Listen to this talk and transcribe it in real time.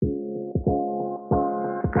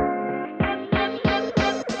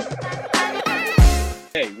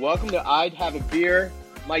Welcome to I'd Have a Beer,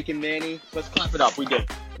 Mike and Manny. Let's clap it up. We did.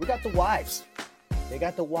 We got the wives. They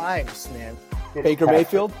got the wives, man. Baker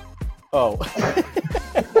Mayfield? Oh.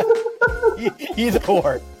 He's a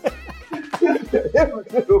whore.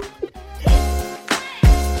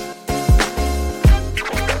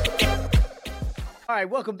 All right,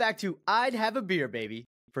 welcome back to I'd Have a Beer, baby.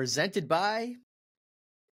 Presented by...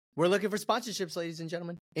 We're looking for sponsorships, ladies and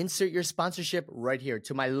gentlemen. Insert your sponsorship right here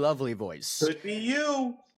to my lovely voice. Could be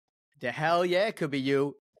you. The hell yeah, it could be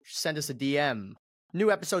you. Send us a DM. New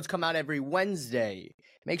episodes come out every Wednesday.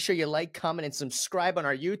 Make sure you like, comment, and subscribe on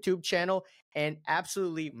our YouTube channel and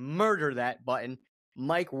absolutely murder that button.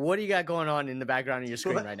 Mike, what do you got going on in the background of your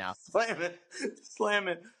screen right now? Slam it. Slam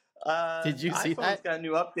it. Did you see iPhone's that? got a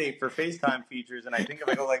new update for FaceTime features, and I think if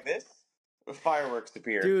I go like this, fireworks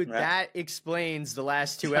appear. Dude, right? that explains the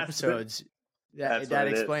last two episodes. That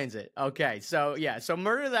explains it. Okay, so yeah, so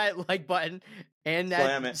murder that like button and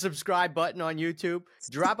that subscribe button on YouTube.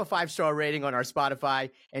 Drop a 5-star rating on our Spotify,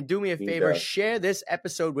 and do me a favor, share this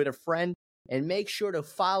episode with a friend, and make sure to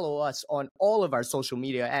follow us on all of our social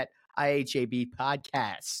media at IHAB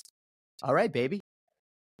Podcast. All right, baby.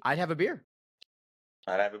 I'd have a beer.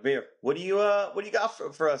 I'd have a beer. What do you got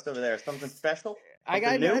for us over there? Something special? I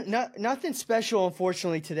got nothing special,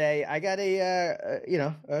 unfortunately, today. I got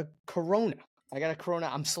a Corona. I got a Corona.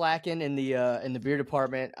 I'm slacking in the beer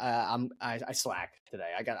department. I slack today.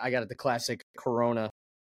 I got the classic Corona.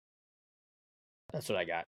 That's what I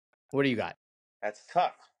got. What do you got? That's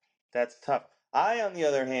tough. I, on the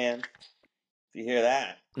other hand, if you hear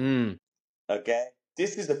that, okay,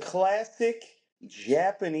 this is a classic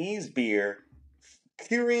Japanese beer,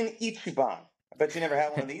 Kirin Ichiban. I bet you never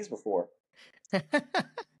had one of these before.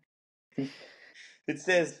 It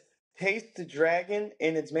says taste the dragon,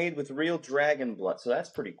 and it's made with real dragon blood, so that's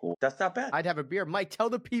pretty cool. That's not bad. I'd have a beer. Mike, tell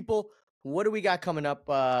the people, what do we got coming up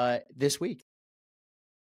this week?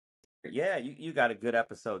 Yeah, you got a good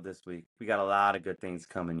episode this week. We got a lot of good things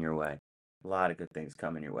coming your way.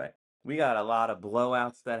 We got a lot of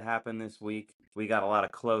blowouts that happened this week. We got a lot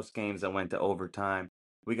of close games that went to overtime.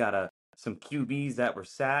 We got some QBs that were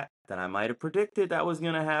sat that I might have predicted that was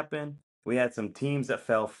going to happen. We had some teams that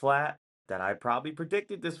fell flat that I probably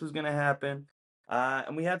predicted this was going to happen.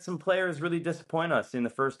 And we had some players really disappoint us in the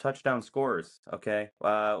first touchdown scorers, okay,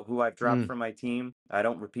 who I've dropped from my team. I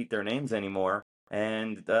don't repeat their names anymore,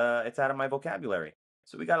 and it's out of my vocabulary.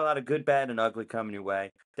 So we got a lot of good, bad, and ugly coming your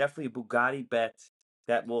way. Definitely a Bugatti bet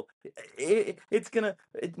that will it's gonna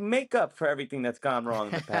make up for everything that's gone wrong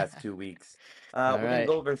in the past 2 weeks. We're gonna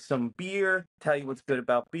go over some beer, tell you what's good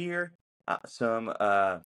about beer, some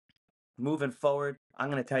moving forward. I'm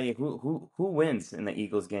gonna tell you who wins in the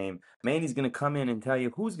Eagles game. Manny's gonna come in and tell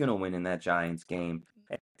you who's gonna win in that Giants game.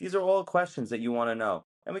 These are all questions that you want to know.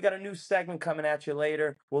 And we got a new segment coming at you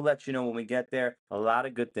later. We'll let you know when we get there. A lot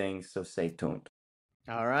of good things, so stay tuned.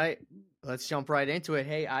 All right, let's jump right into it.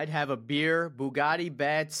 Hey, I'd have a beer. Bugatti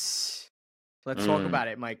bets. Let's talk about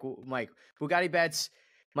it, Mike. Bugatti bets.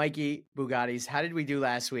 Mikey, Bugattis. How did we do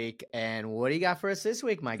last week? And what do you got for us this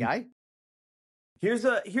week, my guy? Here's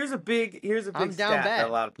a big stat that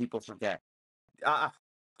a lot of people forget.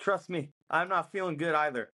 Trust me, I'm not feeling good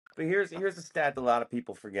either. But here's a stat that a lot of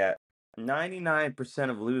people forget. 99%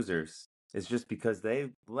 of losers is just because they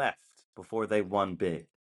left before they won big.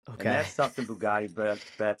 Okay. And that's something Bugatti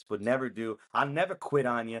bets would never do. I'll never quit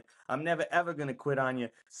on you. I'm never, ever going to quit on you.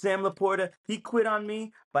 Sam Laporta, he quit on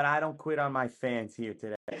me, but I don't quit on my fans here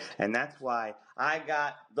today. And that's why I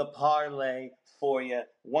got the parlay for you,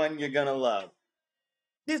 one you're going to love.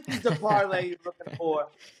 This is the parlay you're looking for.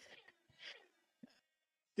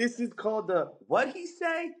 This is called the What He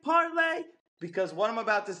Say parlay, because what I'm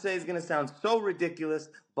about to say is going to sound so ridiculous,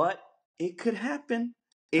 but it could happen.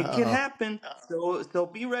 It could happen. So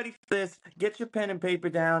be ready for this. Get your pen and paper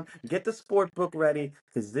down. Get the sport book ready,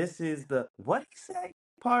 because this is the What He Say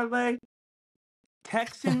parlay.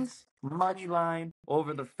 Texans money line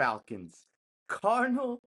over the Falcons.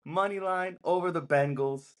 Cardinal money line over the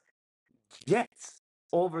Bengals. Jets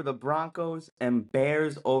over the Broncos, and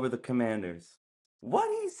Bears over the Commanders. What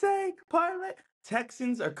he say, parlay?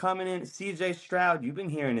 Texans are coming in. CJ Stroud, you've been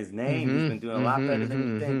hearing his name. He's been doing a lot better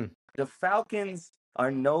than you think. The Falcons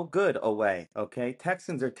are no good away, okay?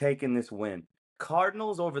 Texans are taking this win.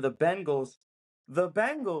 Cardinals over the Bengals. The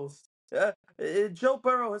Bengals, Joe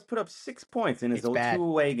Burrow has put up 6 points in his 2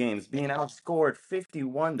 away games, being outscored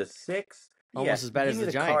 51-6. Almost as bad as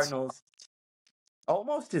the Giants. Cardinals.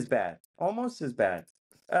 Almost as bad.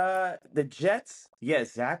 The Jets,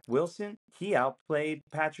 Zach Wilson, he outplayed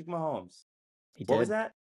Patrick Mahomes. What was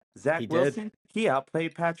that? Zach Wilson, he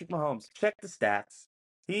outplayed Patrick Mahomes. Check the stats.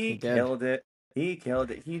 He killed it. He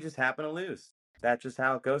killed it. He just happened to lose. That's just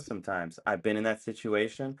how it goes sometimes. I've been in that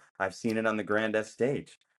situation. I've seen it on the grandest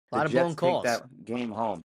stage. A The lot of blown Jets take calls. that game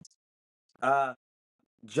home. Uh,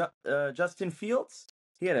 Justin Fields,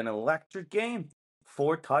 he had an electric game.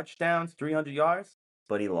 4 touchdowns, 300 yards,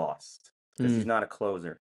 but he lost because he's not a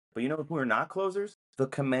closer. But you know who are not closers? The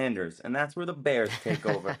Commanders, and that's where the Bears take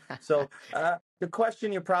over. So the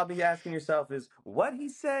question you're probably asking yourself is, what he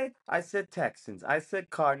say? I said Texans, I said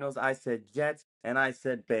Cardinals, I said Jets, and I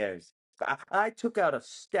said Bears. I took out a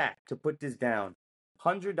stack to put this down.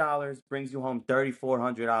 $100 brings you home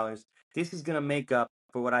 $3,400. This is gonna make up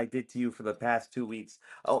for what I did to you for the past 2 weeks.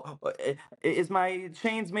 Oh, is my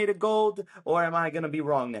chains made of gold, or am I gonna be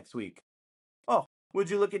wrong next week? Oh, would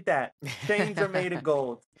you look at that? Chains are made of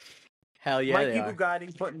gold. Hell yeah, Mikey they are.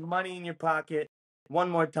 Bugatti putting money in your pocket. One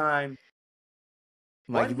more time.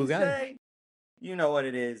 Mikey What Bugatti. Say? You know what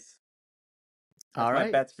it is. That's All right.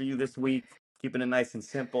 my bets for you this week. Keeping it nice and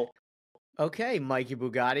simple. Okay, Mikey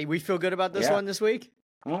Bugatti. We feel good about this one this week?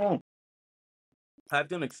 I've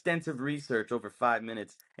done extensive research over 5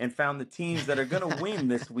 minutes and found the teams that are going to win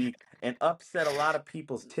this week and upset a lot of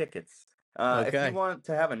people's tickets. If you want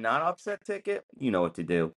to have a non-upset ticket, you know what to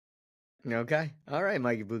do. Okay. All right,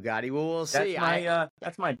 Mikey Bugatti. Well, we'll see.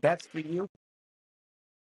 That's my bets for you.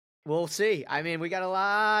 We'll see. I mean, we got a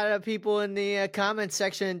lot of people in the comment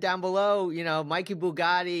section down below. You know, Mikey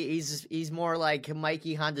Bugatti. He's more like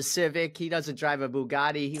Mikey Honda Civic. He doesn't drive a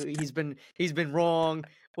Bugatti. He's been wrong.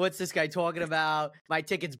 What's this guy talking about? My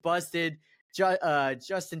ticket's busted.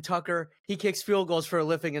 Justin Tucker. He kicks field goals for a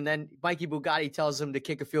living, and then Mikey Bugatti tells him to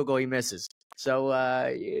kick a field goal. He misses. So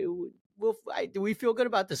do we feel good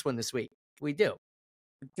about this one this week? We do.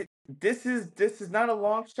 This is not a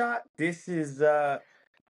long shot. This is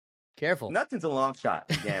careful. Nothing's a long shot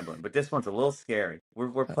in gambling, but this one's a little scary.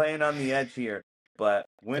 We're playing on the edge here, but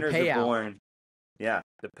winners are born. Yeah,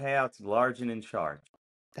 the payout's large and in charge.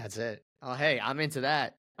 That's it. Oh, hey, I'm into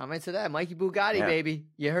that. Mikey Bugatti, baby.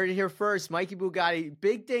 You heard it here first. Mikey Bugatti.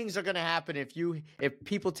 Big things are gonna happen if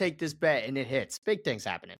people take this bet and it hits. Big things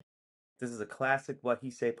happening. This is a classic What He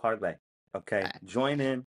Say parlay. Okay, join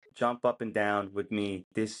in, jump up and down with me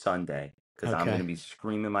this Sunday because I'm gonna be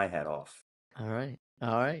screaming my head off. All right.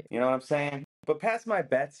 You know what I'm saying? But past my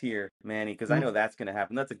bets here, Manny, because I know that's gonna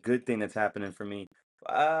happen. That's a good thing that's happening for me.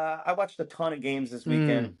 I watched a ton of games this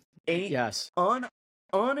weekend. 8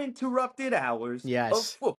 uninterrupted hours of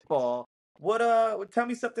football. What? Tell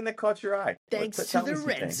me something that caught your eye. Thanks to the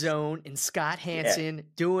Red Zone and Scott Hansen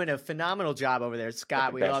doing a phenomenal job over there.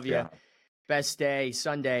 Scott, we love you. Best day,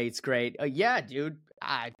 Sunday. It's great. Dude.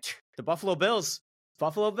 The Buffalo Bills.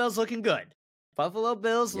 Looking good.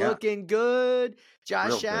 Looking good.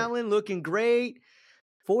 Josh Allen looking great.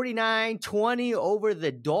 49-20 over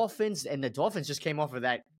the Dolphins. And the Dolphins just came off of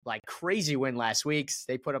that like crazy win last week.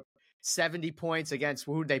 They put up 70 points against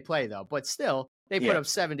who they play though. But still, they put up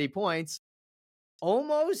 70 points.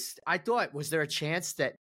 Almost, I thought, was there a chance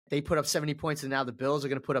that they put up 70 points and now the Bills are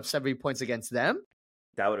going to put up 70 points against them?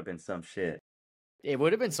 That would have been some shit. It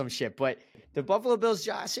would have been some shit. But the Buffalo Bills,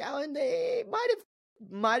 Josh Allen, they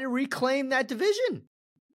might have reclaimed that division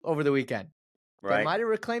over the weekend. Right. They might have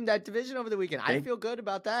reclaimed that division over the weekend. I feel good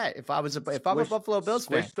about that. If I'm a Buffalo Bills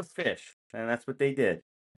fan. Squish the fish. And that's what they did.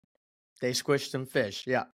 They squished some fish.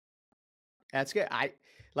 Yeah. That's good.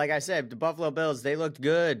 Like I said, the Buffalo Bills, they looked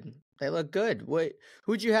good.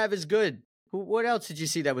 Who'd you have as good? What else did you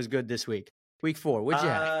see that was good this week? Week 4. What'd you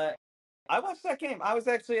have? I watched that game. I was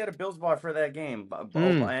actually at a Bills bar for that game,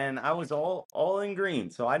 and I was all in green,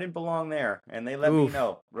 so I didn't belong there. And they let me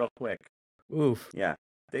know real quick. Oof. Yeah.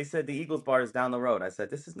 They said the Eagles bar is down the road. I said,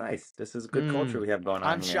 this is nice. This is a good culture we have going on.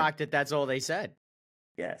 I'm shocked that that's all they said.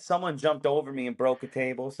 Yeah, someone jumped over me and broke a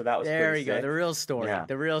table, so that was there. You go. The real story. Yeah.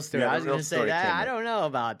 The real story. I was going to say that. I don't know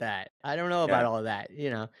about that. I don't know about all of that. You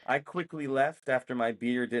know. I quickly left after my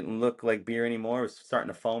beer didn't look like beer anymore. It was starting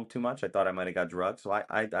to foam too much. I thought I might have got drugged, so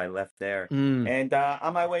I left there. And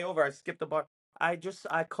on my way over, I skipped the bar. I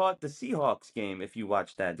caught the Seahawks game. If you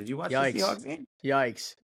watched that, did you watch the Seahawks game?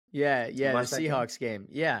 Yikes! Yeah, the Seahawks game.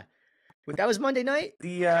 Yeah, that was Monday night.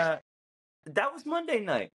 That was Monday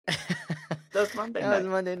night. That was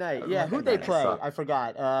Monday night. Yeah, who'd they play? I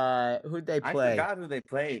forgot. Who'd they play? I forgot who they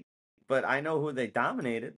played, but I know who they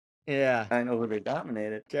dominated. Yeah. I know who they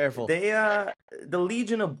dominated. Careful. The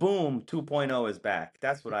Legion of Boom 2.0 is back.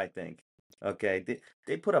 That's what I think. Okay.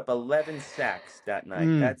 They put up 11 sacks that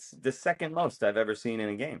night. That's the second most I've ever seen in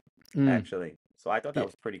a game, actually. So I thought that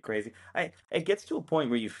was pretty crazy. It gets to a point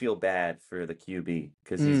where you feel bad for the QB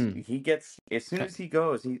because he gets, as soon as he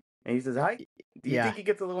goes, And he says, "Hi." Do you think he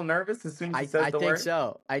gets a little nervous as soon as he says the word?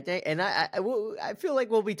 I think so. I feel like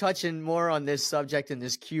we'll be touching more on this subject and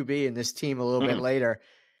this QB and this team a little bit later.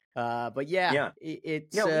 But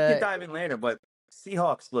it's we can dive in later. But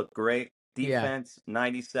Seahawks look great. Defense,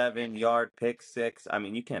 97-yard pick six. I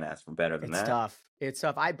mean, you can't ask for better than that. It's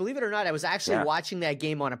tough. I believe it or not, I was actually watching that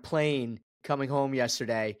game on a plane coming home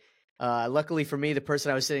yesterday. Luckily for me, the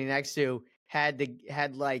person I was sitting next to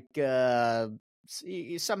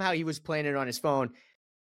somehow he was playing it on his phone,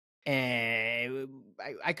 and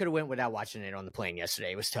I could have went without watching it on the plane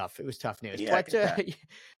yesterday. It was tough. It was tough news. Yeah,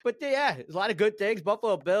 but a lot of good things.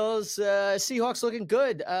 Buffalo Bills, Seahawks looking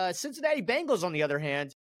good. Cincinnati Bengals, on the other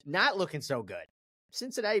hand, not looking so good.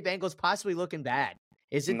 Cincinnati Bengals possibly looking bad.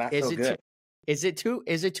 Is it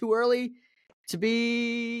too early to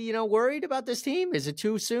be, worried about this team? Is it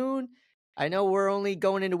too soon? I know we're only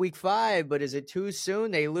going into week 5, but is it too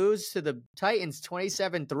soon? They lose to the Titans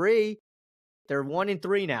 27-3. They're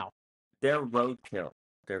 1-3 now. They're roadkill.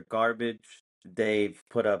 They're garbage. They've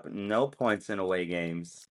put up no points in away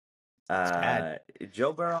games.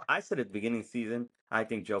 Joe Burrow, I said at the beginning of the season, I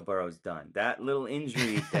think Joe Burrow's done. That little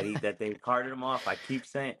injury that they carted him off, I keep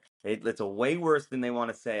saying it's a way worse than they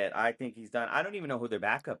want to say it. I think he's done. I don't even know who their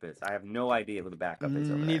backup is. I have no idea who the backup is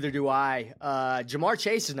over there. Neither do I. Jamar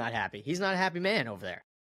Chase is not happy. He's not a happy man over there.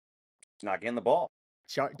 He's not getting the ball.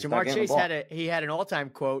 Jamar Chase had an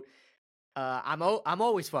all-time quote. I'm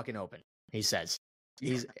always fucking open, he says.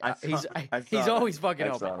 He's always fucking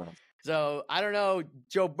open. So I don't know,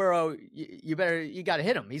 Joe Burrow. You got to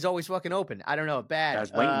hit him. He's always fucking open. I don't know. Bad. I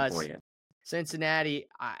was waiting for you. Cincinnati.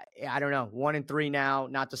 I don't know. 1-3 now.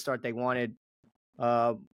 Not the start they wanted.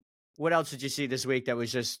 What else did you see this week that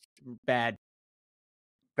was just bad?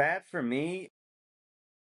 Bad for me.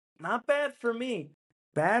 Not bad for me.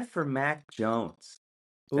 Bad for Mac Jones.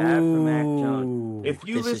 Bad for Mac Jones. If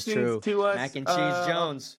you listen to us, Mac and Cheese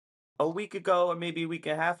Jones. A week ago or maybe a week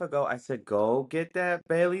and a half ago, I said, go get that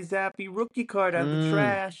Bailey Zappi rookie card out of the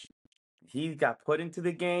trash. He got put into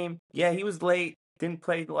the game. Yeah, he was late. Didn't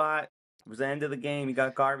play a lot. It was the end of the game. He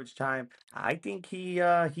got garbage time. I think he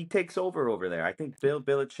takes over there. I think Bill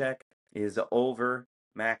Belichick is over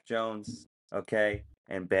Mac Jones, okay?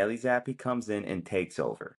 And Bailey Zappi comes in and takes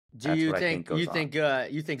over. Do you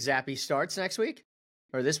think Zappi starts next week?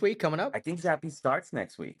 Or this week coming up? I think Zappi starts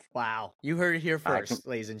next week. Wow. You heard it here first,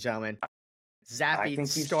 ladies and gentlemen. Zappi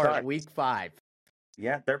starts week 5.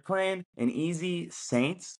 Yeah, they're playing an easy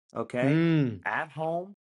Saints, okay? At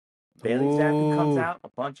home. Bailey Zappi comes out, a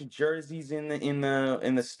bunch of jerseys in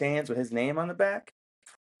the stands with his name on the back.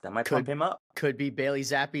 That might pump him up. Could be Bailey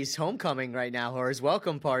Zappi's homecoming right now, or his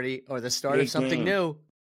welcome party, or the start of something new.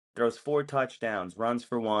 Throws 4 touchdowns, runs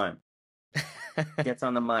for 1. Gets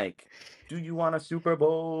on the mic. Do you want a Super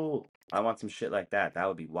Bowl? I want some shit like that. That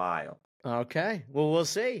would be wild. Okay. Well, we'll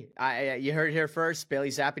see. You heard it here first.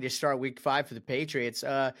 Bailey's happy to start week 5 for the Patriots.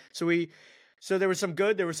 So there was some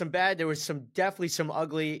good, there was some bad, there was definitely some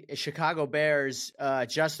ugly. Chicago Bears,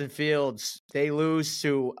 Justin Fields, they lose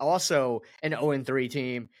to also an 0-3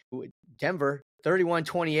 team. Denver,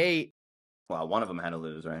 31-28. Well, one of them had to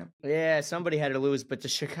lose, right? Yeah, somebody had to lose, but the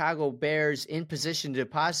Chicago Bears in position to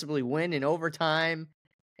possibly win in overtime.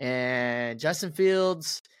 And Justin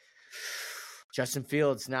Fields,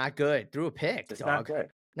 not good. Threw a pick, It's dog. not good.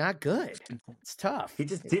 Not good. It's tough. He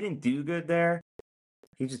just didn't do good there.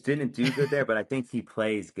 But I think he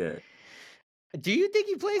plays good. Do you think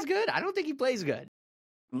he plays good? I don't think he plays good.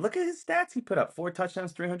 Look at his stats. He put up 4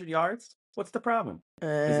 touchdowns, 300 yards. What's the problem?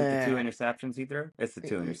 Is it the 2 interceptions he threw? It's the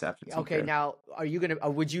 2 interceptions. Okay, now are you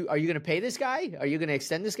gonna pay this guy? Are you gonna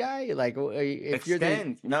extend this guy? Like,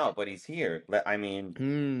 if no, but he's here. I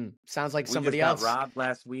mean, sounds like somebody else got robbed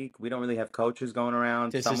last week. We don't really have coaches going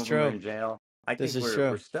around. Some of them are in jail. I think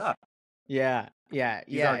we're stuck. Yeah.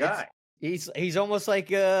 He's our guy. He's almost like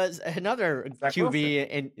another QB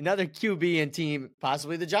and another QB and team,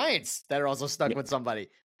 possibly the Giants, that are also stuck with somebody.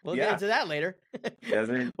 We'll get into that later.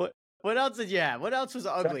 What else did you have? What else was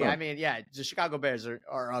ugly? I mean, the Chicago Bears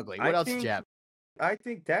are ugly. What else did you have? I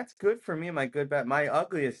think that's good for me. My good bet. My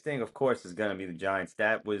ugliest thing, of course, is going to be the Giants.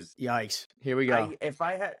 That was yikes. Here we go.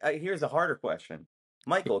 Here's a harder question,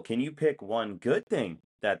 Michael. Can you pick one good thing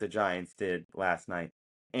that the Giants did last night?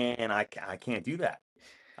 And I can't do that.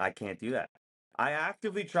 I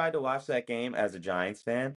actively tried to watch that game as a Giants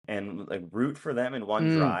fan and root for them in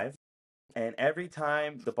one drive. And every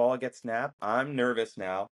time the ball gets snapped, I'm nervous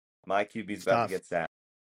now. My QB's about to get sacked.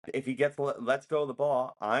 If he lets go of the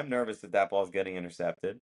ball, I'm nervous that ball's getting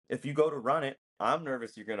intercepted. If you go to run it, I'm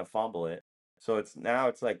nervous you're going to fumble it. So it's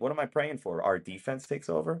like, what am I praying for? Our defense takes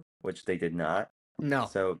over, which they did not. No.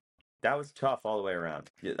 So that was tough all the way around.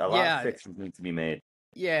 A lot of fixes need to be made.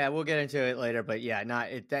 Yeah, we'll get into it later, but yeah,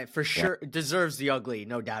 that for sure deserves the ugly,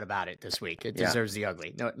 no doubt about it. This week, it deserves the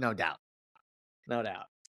ugly, no doubt.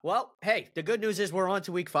 Well, hey, the good news is we're on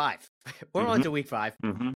to week 5. We're on to week 5.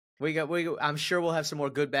 Mm-hmm. I'm sure we'll have some more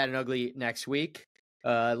good, bad, and ugly next week.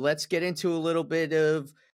 Let's get into a little bit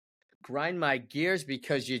of grind my gears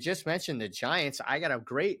because you just mentioned the Giants. I got a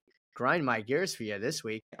great grind my gears for you this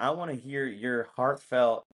week. I want to hear your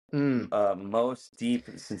heartfelt, most deep,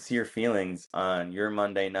 sincere feelings on your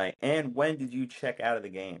Monday night. And when did you check out of the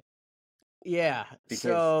game? Yeah,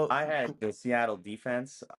 because I had the Seattle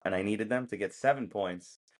defense, and I needed them to get 7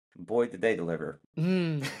 points. Boy, did they deliver.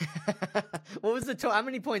 What was the total? How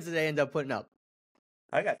many points did they end up putting up?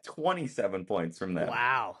 I got 27 points from them.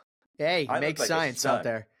 Wow. Hey, make science out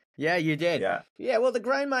there. Yeah, you did. Yeah. Well, the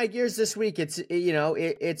grind my gears this week, it's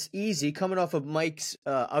it's easy. Coming off of Mike's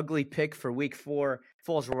ugly pick for week 4,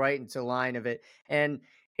 falls right into line of it, and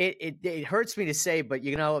it hurts me to say, but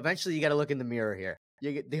eventually you got to look in the mirror here.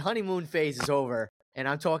 The honeymoon phase is over, and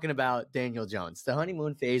I'm talking about Daniel Jones. The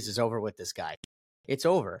honeymoon phase is over with this guy. It's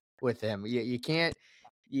over with him. You can't.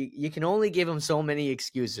 You can only give him so many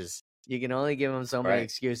excuses. Many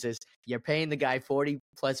excuses. You're paying the guy $40+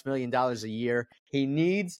 million a year. He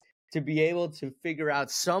needs to be able to figure out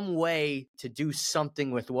some way to do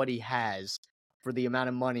something with what he has for the amount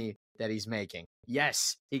of money that he's making.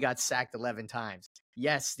 Yes, he got sacked 11 times.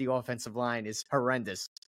 Yes, the offensive line is horrendous.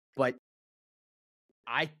 But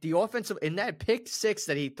in that pick 6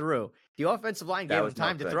 that he threw, the offensive line gave him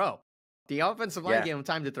time to throw. The offensive line gave him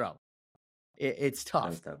time to throw. It's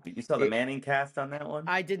tough. You saw the Manning cast on that one?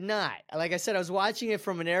 I did not. Like I said, I was watching it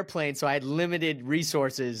from an airplane, so I had limited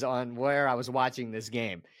resources on where I was watching this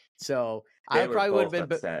game. So I probably would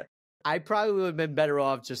have been better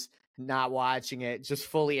off just not watching it, just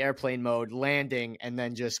fully airplane mode, landing, and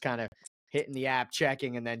then just kind of hitting the app,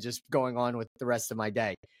 checking, and then just going on with the rest of my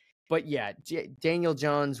day. But yeah, Daniel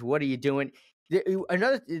Jones, what are you doing?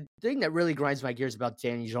 Another thing that really grinds my gears about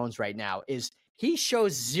Daniel Jones right now is he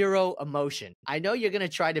shows zero emotion. I know you're going to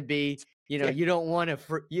try to be, you want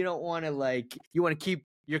to keep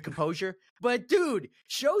your composure, but dude,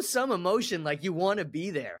 show some emotion. Like you want to be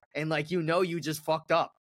there and you just fucked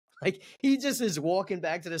up. Like he just is walking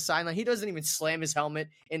back to the sideline. He doesn't even slam his helmet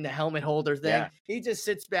in the helmet holder thing. Yeah. He just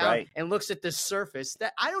sits down and looks at the surface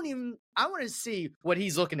that I want to see what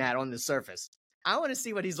he's looking at on the surface. I want to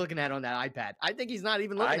see what he's looking at on that iPad. I think he's not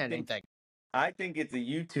even looking at anything. I think it's a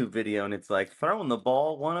YouTube video, and it's like throwing the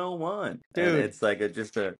ball 101. Dude. And it's like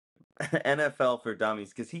just a NFL for dummies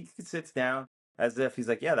because he sits down as if he's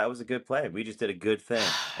like, yeah, that was a good play. We just did a good thing,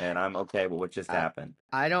 and I'm okay with what just happened.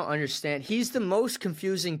 I don't understand. He's the most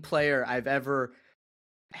confusing player I've ever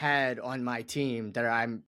had on my team that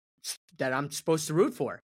I'm supposed to root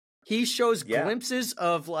for. He shows glimpses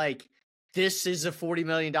of this is a $40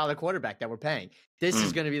 million quarterback that we're paying. This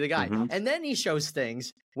is going to be the guy. Mm-hmm. And then he shows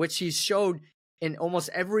things, which he's showed in almost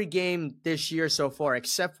every game this year so far,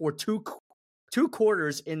 except for two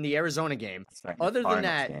quarters in the Arizona game. Other than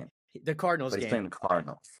that, the Cardinals game. He's playing the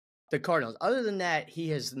Cardinals. Other than that,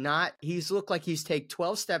 he's looked like he's taken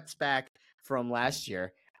 12 steps back from last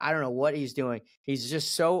year. I don't know what he's doing. He's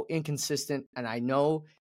just so inconsistent. And I know,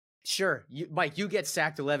 sure, Mike, you get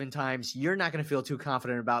sacked 11 times. You're not going to feel too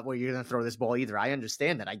confident about where you're going to throw this ball either. I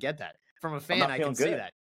understand that. I get that. From a fan, I can see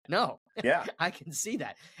that. No. Yeah. I can see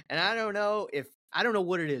that. And I don't know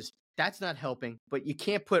what it is. That's not helping, but you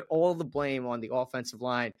can't put all the blame on the offensive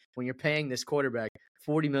line when you're paying this quarterback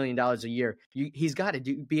 $40 million a year. He's got to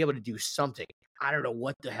be able to do something. I don't know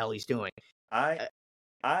what the hell he's doing.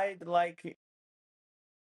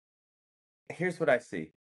 Here's what I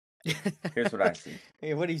see.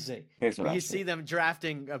 Hey, what do you see? You see them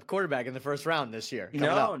drafting a quarterback in the first round this year.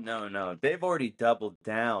 No. They've already doubled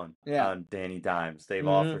down on Danny Dimes. They've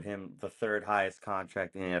offered him the 3rd highest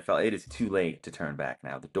contract in the NFL. It is too late to turn back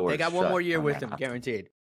now. The door. They got one more year with him,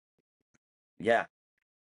 guaranteed. Yeah,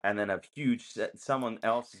 and then a huge someone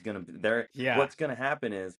else is going to be there. Yeah. What's going to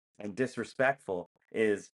happen is, and disrespectful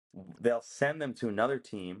is, they'll send them to another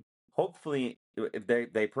team. Hopefully, if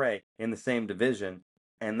they pray in the same division.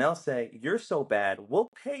 And they'll say, you're so bad, we'll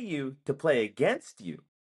pay you to play against you.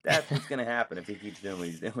 That's what's going to happen if he keeps doing what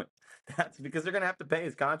he's doing. That's because they're going to have to pay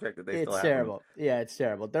his contract that they still have. It's terrible. Yeah, it's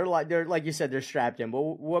terrible. They're like you said, they're strapped in. But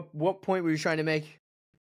what point were you trying to make?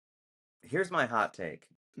 Here's my hot take.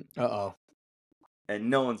 Uh-oh.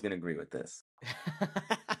 And no one's going to agree with this.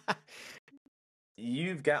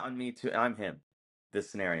 You've gotten me to, I'm him,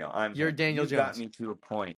 this scenario. You're Daniel Jones. You've got me to a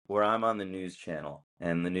point where I'm on the news channel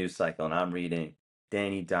and the news cycle, and I'm reading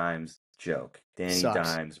Danny Dimes joke. Danny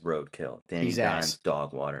Sucks. Dimes, roadkill. Danny He's Dimes, ass.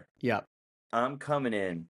 dog water. Yep. I'm coming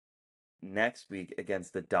in next week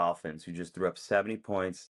against the Dolphins, who just threw up 70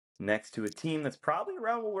 points next to a team that's probably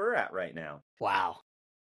around where we're at right now. Wow.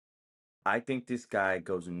 I think this guy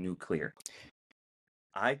goes nuclear.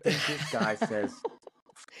 I think this guy says,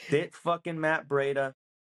 sit fucking Matt Breida,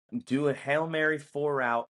 do a Hail Mary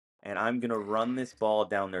 4-out, and I'm going to run this ball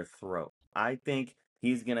down their throat. I think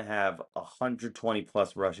he's going to have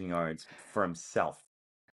 120-plus rushing yards for himself.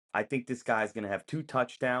 I think this guy's going to have 2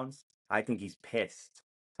 touchdowns. I think he's pissed.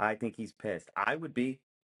 I would be.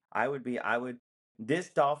 This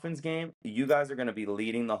Dolphins game, you guys are going to be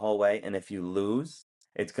leading the whole way, and if you lose,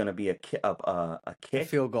 it's going to be a kick, A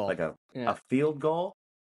field goal. like a field goal.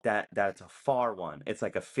 That's a far one. It's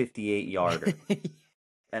like a 58-yarder.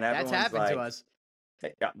 And that's happened to us.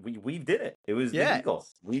 We did it. It was the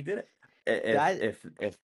Eagles. We did it.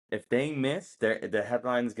 If they miss, the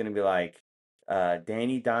headline is going to be like,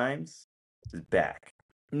 Danny Dimes is back.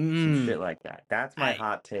 Some shit like that. That's my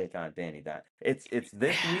hot take on Danny Dimes. It's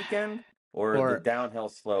this weekend or the downhill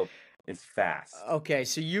slope is fast. Okay,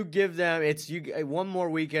 so you give them one more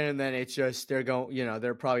weekend, and then it's just they're going.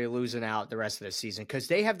 They're probably losing out the rest of the season because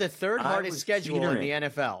they have the third hardest schedule in the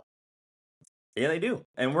NFL. Yeah, they do,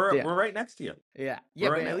 and we're right next to you. Yeah,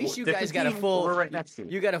 but at least you guys got a full. We're right next to you.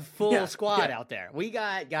 You got a full squad out there. We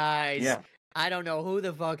got guys. Yeah. I don't know who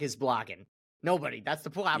the fuck is blocking. Nobody. That's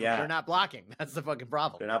the problem. Yeah. They're not blocking. That's the fucking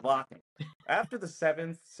problem. They're not blocking. After the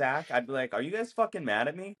 7th sack, I'd be like, "Are you guys fucking mad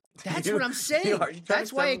at me?" That's what I'm saying.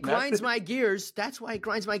 That's why it grinds my gears. That's why it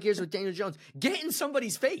grinds my gears with Daniel Jones. Get in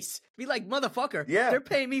somebody's face. Be like, motherfucker. Yeah. They're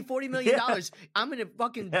paying me $40 million. I'm gonna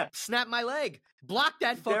fucking snap my leg. Block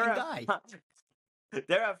that fucking guy.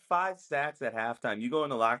 There are 5 sacks at halftime. You go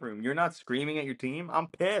in the locker room. You're not screaming at your team. I'm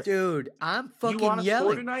pissed, dude. I'm fucking you want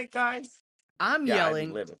yelling score tonight, guys. I'm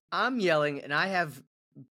yelling, and I have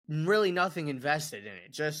really nothing invested in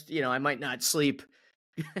it. Just I might not sleep.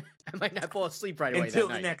 I might not fall asleep right away until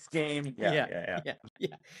that the night. next game.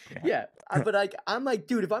 Yeah. But I'm like,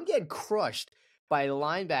 dude, if I'm getting crushed by the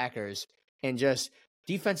linebackers and just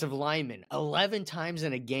defensive linemen 11 times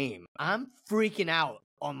in a game, I'm freaking out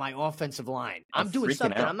on my offensive line. I'm doing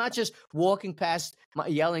something. I'm not just walking past my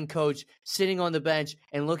yelling coach, sitting on the bench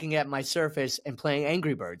and looking at my Surface and playing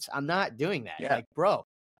Angry Birds. I'm not doing that. Yeah. Like, bro,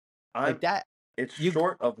 like that. It's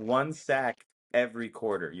short of 1 sack every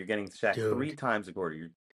quarter. You're getting sacked 3 times a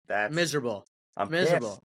quarter. That's miserable. I'm miserable.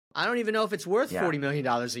 Pissed. I don't even know if it's worth $40 million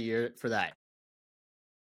a year for that.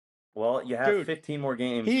 Well, you have 15 more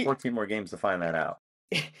games, 14 more games to find that out.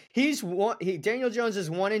 Daniel Jones is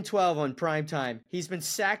 1-12 on prime time. He's been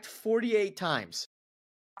sacked 48 times.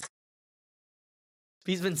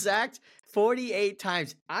 He's been sacked 48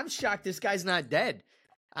 times. I'm shocked this guy's not dead.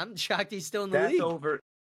 I'm shocked he's still in the league.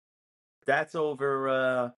 That's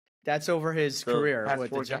over his career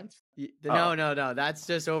with the Giants. No. That's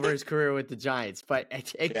just over his career with the Giants. But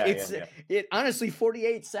it honestly,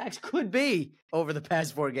 48 sacks could be over the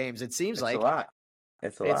past 4 games. It seems like a lot.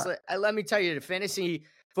 It's a lot. Let me tell you, the fantasy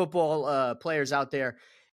football players out there,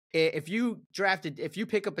 if you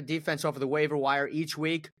pick up a defense off of the waiver wire each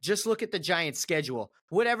week, just look at the Giants' schedule.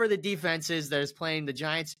 Whatever the defense is that is playing the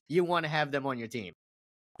Giants, you want to have them on your team.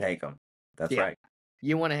 Take them. That's right.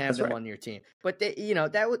 You want to have them on your team. But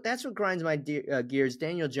that's what grinds my gears.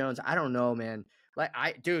 Daniel Jones, I don't know, man.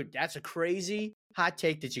 Dude, that's a crazy hot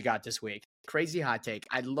take that you got this week. Crazy hot take.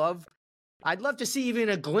 I'd love to see even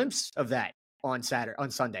a glimpse of that on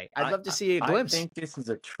Sunday. I'd love to see a glimpse. I think this is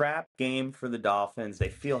a trap game for the Dolphins. They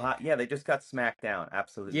feel hot. Yeah, they just got smacked down.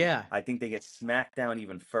 Absolutely. Yeah. I think they get smacked down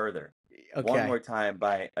even further. Okay. One more time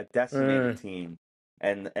by a decimated team.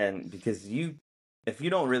 And because if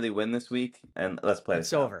you don't really win this week, and let's play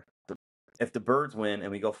this out. Over. If the Birds win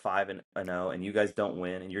and we go 5-0 and you guys don't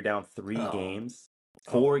win and you're down 3 games,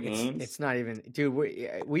 4 games. It's not even, dude,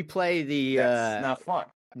 we play the That's not fun.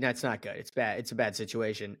 That's not good. It's bad. It's a bad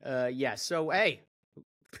situation. So hey,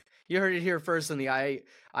 you heard it here first on the I'd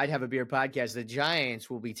Have a Beer podcast. The Giants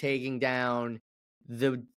will be taking down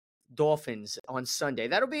the Dolphins on Sunday.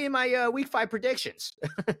 That'll be my week 5 predictions.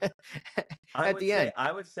 At the end,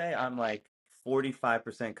 I would say I'm like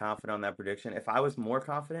 45% confident on that prediction. If I was more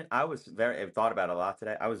confident, I've thought about it a lot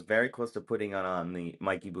today. I was very close to putting on the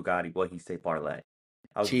Mikey Bugatti what he say parlay.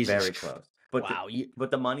 I was very close. But wow,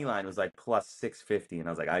 but the money line was like plus 650, and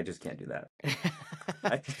I was like, I just can't do that.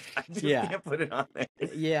 I just can't put it on there.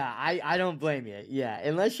 Yeah, I don't blame you. Yeah,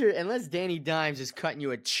 unless Danny Dimes is cutting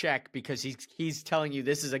you a check because he's telling you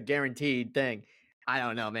this is a guaranteed thing. I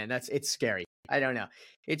don't know, man. It's scary. I don't know.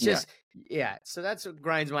 It's just, so that's what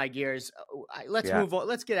grinds my gears. Let's move on.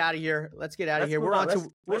 Let's get out of here. We're on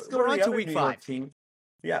to week 5. Team.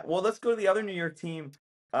 Yeah, well, let's go to the other New York team.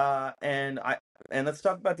 And let's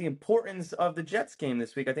talk about the importance of the Jets game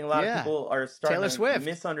this week. I think a lot of people are starting to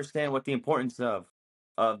misunderstand what the importance of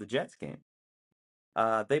the Jets game.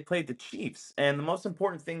 They played the Chiefs, and the most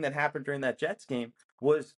important thing that happened during that Jets game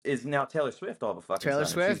is now Taylor Swift all the fucking Taylor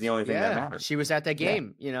time. Swift, she's the only thing that matters. She was at that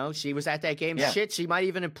game. She was at that game. Shit, she might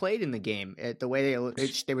even have played in the game. The way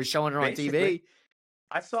they were showing her on TV.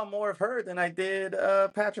 I saw more of her than I did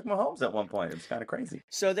Patrick Mahomes at one point. It was kind of crazy.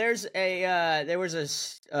 So there was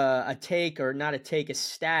a take, or not a take, a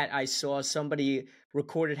stat I saw. Somebody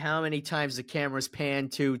recorded how many times the cameras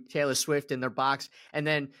panned to Taylor Swift in their box, and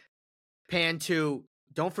then pan to,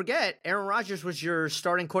 don't forget, Aaron Rodgers was your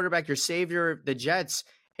starting quarterback, your savior, the Jets,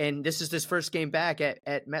 and this is his first game back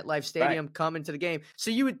at MetLife Stadium, coming to the game. So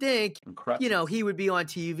you would think, he would be on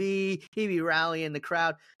TV, he'd be rallying the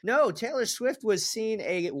crowd. No, Taylor Swift was seen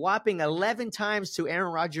a whopping 11 times to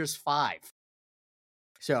Aaron Rodgers 5.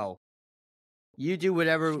 So you do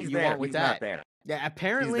whatever want with that. Not there. Yeah,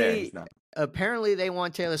 apparently they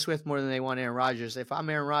want Taylor Swift more than they want Aaron Rodgers. If I'm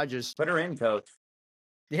Aaron Rodgers, put her in, coach.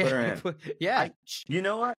 Yeah. You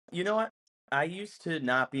know what? I used to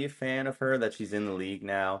not be a fan of her that she's in the league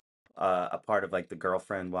now, a part of like the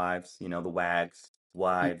girlfriend wives, the WAGs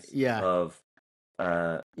wives of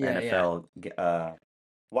NFL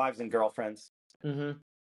wives and girlfriends. Mm-hmm.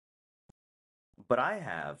 But I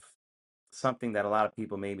have something that a lot of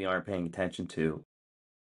people maybe aren't paying attention to.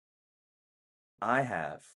 I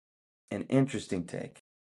have an interesting take.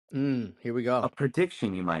 Here we go. A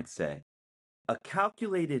prediction, you might say. A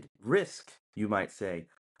calculated risk, you might say.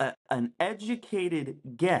 An educated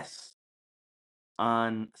guess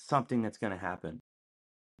on something that's going to happen.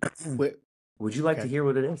 Would you like to hear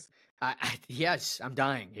what it is? Yes, I'm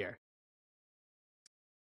dying here.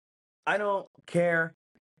 I don't care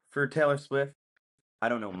for Taylor Swift. I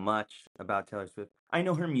don't know much about Taylor Swift. I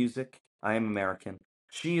know her music. I am American.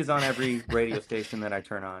 She is on every radio station that I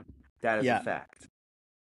turn on. That is a fact.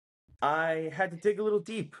 I had to dig a little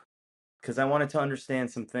deep because I wanted to understand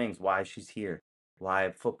some things. Why she's here. Why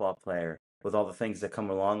a football player with all the things that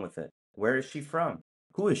come along with it. Where is she from?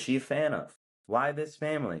 Who is she a fan of? Why this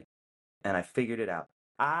family? And I figured it out.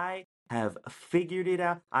 I have figured it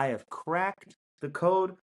out. I have cracked the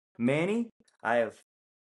code. Manny, I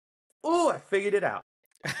figured it out.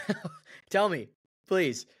 Tell me,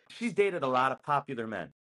 please. She's dated a lot of popular men.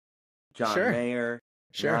 John Mayer,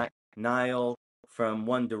 Niall from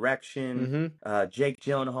One Direction, Jake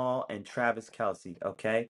Gyllenhaal, and Travis Kelce,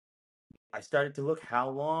 okay? I started to look how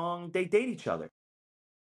long they date each other.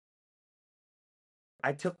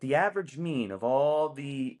 I took the average mean of all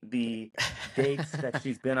the dates that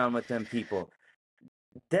she's been on with them people.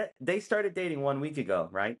 They started dating 1 week ago,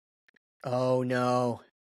 right? Oh, no.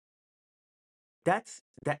 That's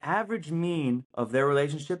the average mean of their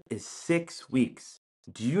relationship is 6 weeks.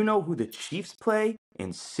 Do you know who the Chiefs play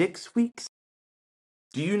in 6 weeks?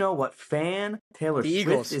 Do you know what fan Taylor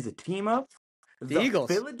Swift is a team of? The Eagles.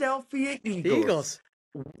 Philadelphia Eagles. The Eagles.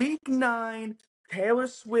 Week 9, Taylor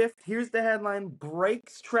Swift, here's the headline,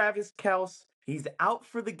 breaks Travis Kelce. He's out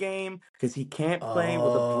for the game because he can't play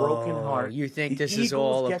with a broken heart. You think this is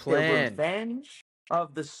all a plan? Their revenge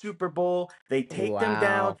of the Super Bowl. They take them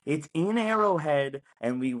down. It's in Arrowhead,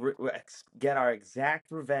 and we get our exact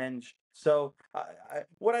revenge. So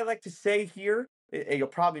what I like to say here, you'll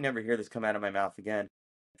probably never hear this come out of my mouth again.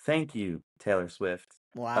 Thank you, Taylor Swift.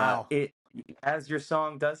 Wow. As your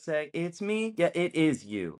song does say, it's me. Yeah, it is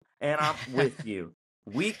you. And I'm with you.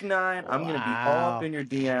 Week 9, I'm going to be all up in your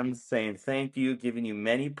DMs saying thank you, giving you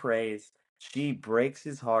many praise. She breaks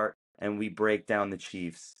his heart, and we break down the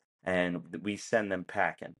Chiefs, and we send them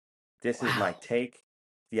packing. This is my take.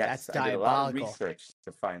 Yes, that's I did a lot of research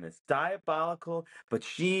to find this. Diabolical, but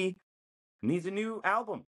she needs a new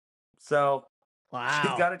album. So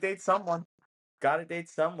she's got to date someone.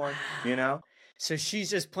 So she's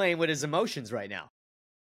just playing with his emotions right now.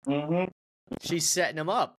 Mm-hmm. She's setting him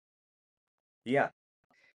up. Yeah.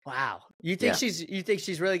 Wow. You think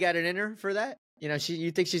she's really got it in her for that?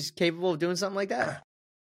 You think she's capable of doing something like that?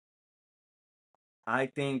 I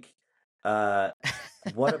think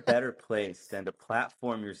what a better place than to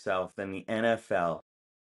platform yourself than the NFL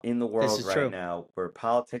in the world right now, where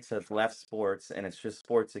politics has left sports and it's just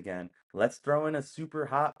sports again. Let's throw in a super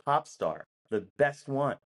hot pop star, the best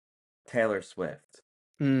one, Taylor Swift.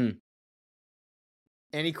 Any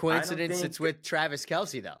coincidence it's with Travis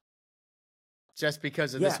Kelce, though? Just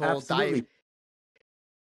because of this whole diet.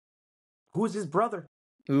 Who's his brother?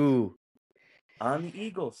 Ooh. On the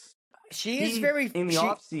Eagles. She is very in the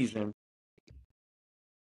off season.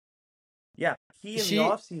 Yeah, he in the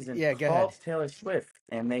off season calls Taylor Swift,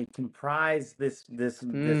 and they comprise this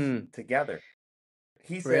together.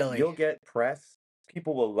 He said, "You'll get press.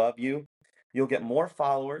 People will love you. You'll get more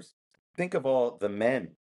followers. Think of all the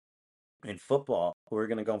men in football who are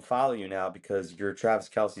going to go and follow you now because you're Travis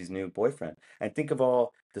Kelce's new boyfriend. And think of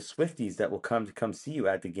all the Swifties that will come see you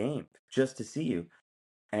at the game just to see you.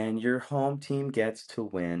 And your home team gets to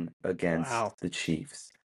win against the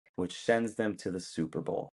Chiefs, which sends them to the Super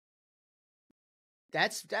Bowl."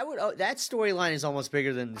 That storyline is almost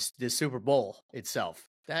bigger than the Super Bowl itself.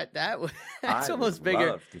 That's almost bigger.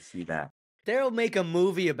 I'd love to see that. They'll make a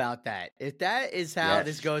movie about that. If that is how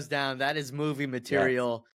this goes down, that is movie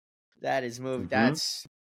material. Yes. That is movie. Mm-hmm. That's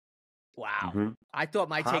wow. Mm-hmm. I thought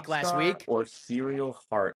my take last week or serial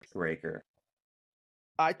heartbreaker.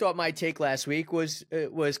 I thought my take last week was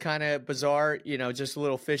kind of bizarre, just a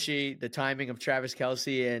little fishy. The timing of Travis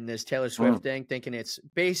Kelce and this Taylor Swift thing, thinking it's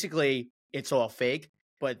all fake.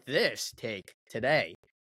 But this take today,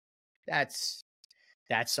 that's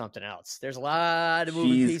something else. There's a lot of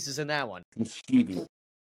moving pieces in that one.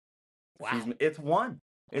 Wow.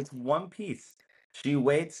 It's one piece. She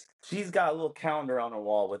waits. She's got a little calendar on her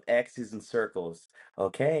wall with X's and circles.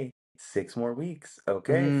 Okay, 6 more weeks.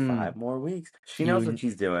 Okay, 5 more weeks. She knows what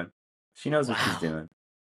she's doing. She knows what she's doing.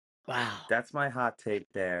 Wow. That's my hot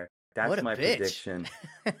take there. That's my prediction.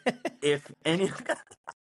 If any...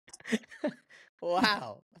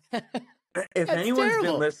 Wow. If anyone's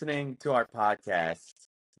been listening to our podcast,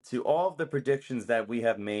 to all of the predictions that we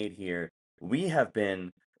have made here, we have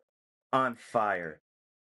been on fire.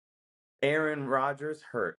 Aaron Rodgers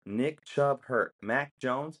hurt. Nick Chubb hurt. Mac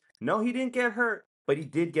Jones, no, he didn't get hurt, but he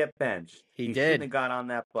did get benched. He did. Shouldn't have got on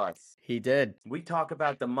that bus. He did. We talk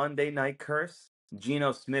about the Monday night curse.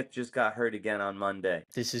 Geno Smith just got hurt again on Monday.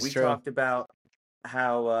 This is true. We talked about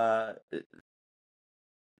how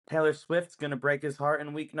Taylor Swift's going to break his heart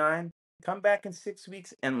in week 9. Come back in 6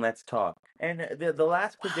 weeks and let's talk. And the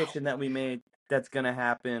last prediction that we made that's going to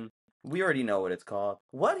happen, we already know what it's called.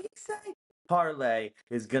 What did he say? Parlay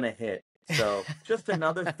is going to hit. So just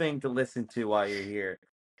another thing to listen to while you're here.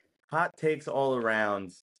 Hot takes all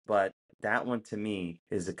around, but that one to me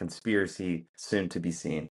is a conspiracy soon to be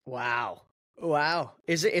seen. Wow.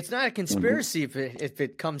 It's not a conspiracy if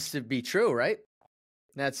it comes to be true, right?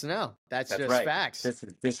 That's just right. Facts.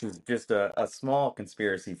 This is just a small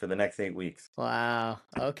conspiracy for the next 8 weeks. Wow.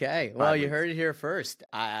 Okay. Well, you heard it here first.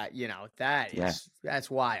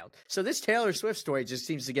 That's wild. So this Taylor Swift story just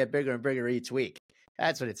seems to get bigger and bigger each week.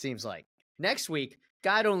 That's what it seems like. Next week,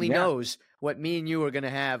 God only knows what me and you are going to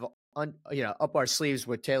have up our sleeves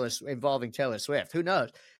with involving Taylor Swift. Who knows?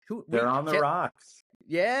 They're on the rocks.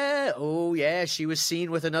 Yeah. Oh, yeah. She was seen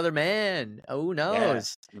with another man. Who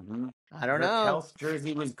knows? Yeah. Mm-hmm. I don't know. Kels's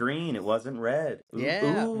jersey was green. It wasn't red. Ooh,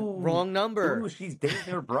 yeah. Ooh. Wrong number. Ooh, she's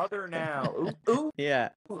dating her brother now. Ooh, ooh. Yeah.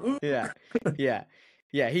 Ooh. Yeah.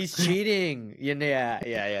 Yeah, he's cheating.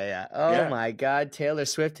 Yeah. Oh, my God. Taylor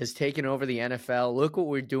Swift has taken over the NFL. Look what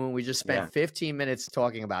we're doing. We just spent 15 minutes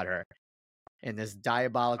talking about her in this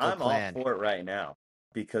diabolical plan. I'm all for it right now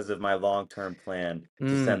because of my long-term plan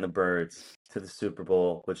to send the Birds to the Super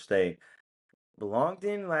Bowl, which they belonged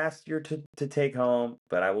in last year to take home,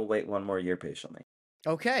 but I will wait 1 more year patiently.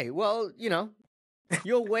 Okay. Well,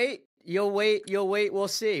 you'll wait. You'll wait. We'll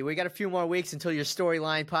see. We got a few more weeks until your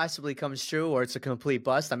storyline possibly comes true or it's a complete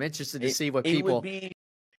bust. I'm interested to see what people...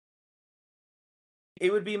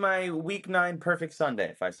 It would be my week 9 perfect Sunday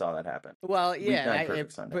if I saw that happen. Well, yeah.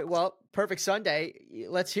 Perfect Sunday. Perfect Sunday.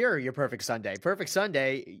 Let's hear your perfect Sunday. Perfect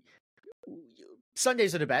Sunday.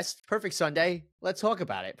 Sundays are the best. Perfect Sunday. Let's talk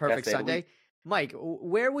about it. Perfect Sunday. Mike,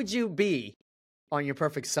 where would you be on your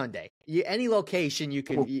perfect Sunday? Any location you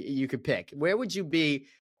could pick. Where would you be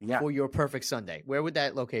for your perfect Sunday? Where would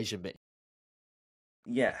that location be?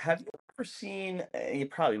 Yeah. Have you ever seen, you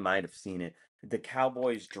probably might have seen it, the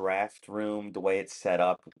Cowboys draft room, the way it's set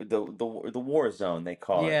up, the war zone, they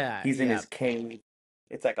call it. Yeah. He's in his cave.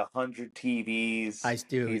 It's like 100 TVs. I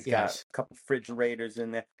do. He's got a couple refrigerators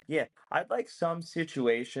in there. Yeah. I'd like some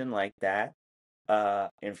situation like that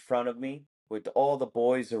in front of me with all the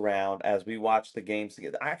boys around as we watch the games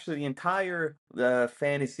together. Actually, the entire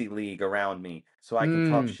fantasy league around me, so I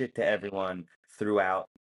can talk shit to everyone throughout.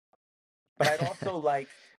 But I'd also like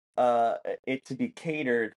it to be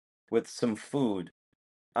catered with some food.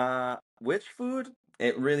 Which food?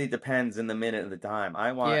 It really depends in the minute of the time.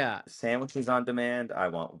 I want sandwiches on demand. I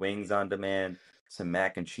want wings on demand. Some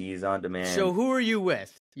mac and cheese on demand. So who are you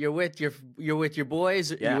with? You're with your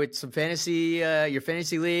boys. Yeah. You're with some fantasy. Your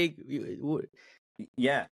fantasy league.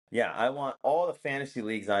 Yeah. Yeah, I want all the fantasy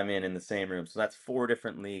leagues I'm in the same room. So that's 4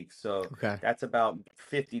 different leagues. So Okay. that's about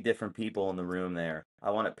 50 different people in the room there.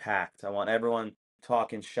 I want it packed. I want everyone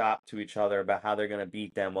talking shop to each other about how they're going to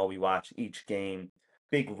beat them while we watch each game.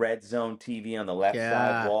 Big red zone TV on the left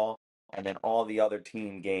side wall, and then all the other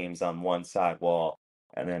team games on one side wall.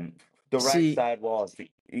 And then the right side wall is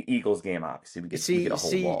the Eagles game, obviously. We get a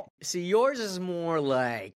whole wall. See, yours is more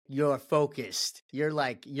like you're focused. You're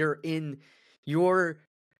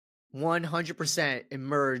 100%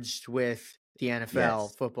 immersed with the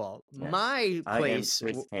NFL football. Yes. My place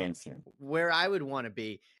where I would want to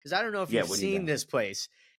be is, I don't know if you've seen this place,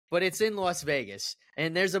 but it's in Las Vegas,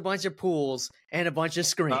 and there's a bunch of pools and a bunch of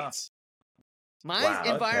screens. My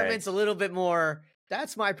environment's a little bit more.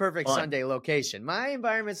 That's my perfect Sunday location. My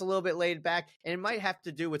environment's a little bit laid back, and it might have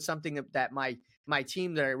to do with something that my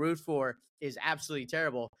team that I root for is absolutely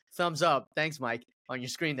terrible. Thumbs up. Thanks, Mike, on your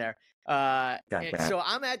screen there. So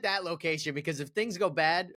I'm at that location because if things go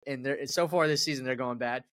bad, and so far this season they're going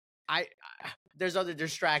bad, there's other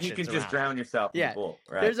distractions. You can just drown yourself in the pool,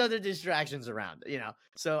 right? There's other distractions around,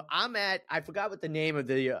 So I forgot what the name of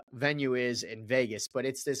the venue is in Vegas, but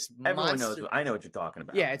it's this Everyone knows. I know what you're talking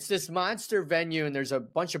about. Yeah, it's this monster venue, and there's a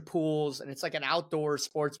bunch of pools, and it's like an outdoor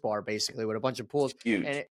sports bar, basically, with a bunch of pools. It's huge.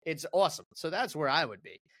 And it's awesome. So that's where I would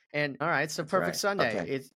be. And all right, so perfect Sunday.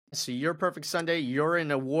 Okay. So your perfect Sunday, you're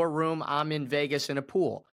in a war room, I'm in Vegas in a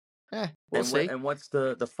pool. We'll see. And what's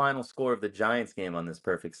the final score of the Giants game on this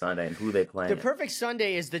perfect Sunday, and who they playing? The perfect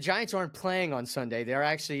Sunday is the Giants aren't playing on Sunday.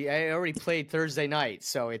 I already played Thursday night,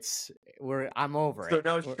 so I'm over it. So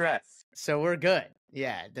no stress. So we're good.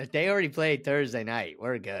 Yeah, they already played Thursday night.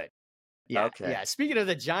 We're good. Yeah. Okay. Yeah. Speaking of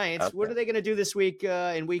the Giants, what are they going to do this week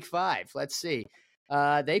in Week 5? Let's see.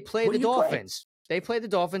 They play the Dolphins. They play the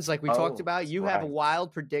Dolphins, like we talked about. You have a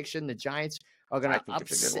wild prediction. The Giants are going to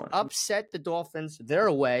upset the Dolphins. They're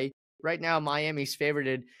away. Right now, Miami's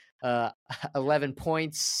favorited 11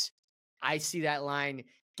 points. I see that line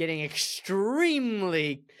getting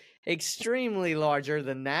extremely, extremely larger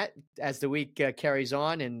than that as the week carries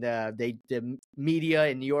on. And the media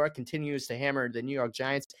in New York continues to hammer the New York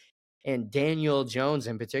Giants and Daniel Jones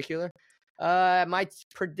in particular. My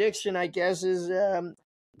prediction, I guess, is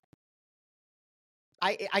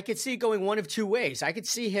I could see it going one of two ways. I could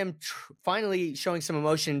see him finally showing some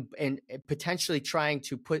emotion and potentially trying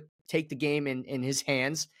to take the game in his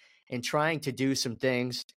hands and trying to do some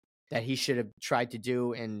things that he should have tried to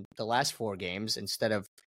do in the last 4 games instead of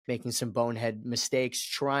making some bonehead mistakes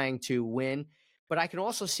trying to win. But I can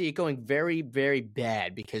also see it going very, very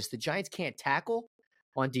bad because the Giants can't tackle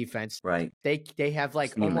on defense. Right. They have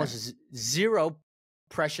almost zero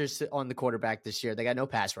pressures on the quarterback this year. They got no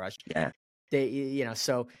pass rush. Yeah.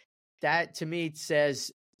 So that to me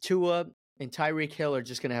says Tua and Tyreek Hill are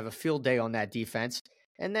just going to have a field day on that defense.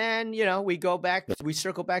 And then, we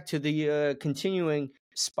circle back to the continuing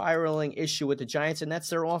spiraling issue with the Giants, and that's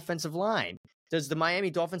their offensive line. Does the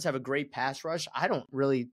Miami Dolphins have a great pass rush? I don't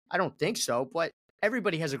think so, but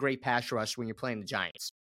everybody has a great pass rush when you're playing the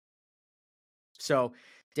Giants. So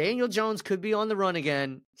Daniel Jones could be on the run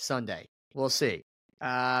again Sunday. We'll see.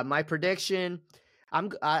 My prediction,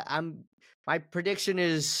 my prediction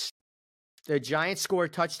is the Giants score a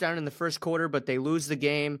touchdown in the first quarter, but they lose the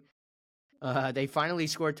game. They finally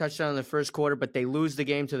scored a touchdown in the first quarter, but they lose the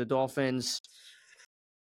game to the Dolphins.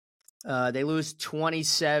 They lose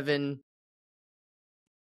 27-7.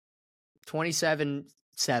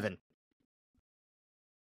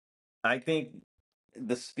 I think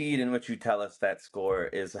the speed in which you tell us that score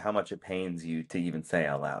is how much it pains you to even say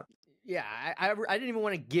out loud. Yeah, I didn't even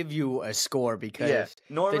want to give you a score because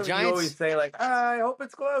normally the Giants, you always say I hope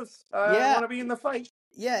it's close. I want to be in the fight.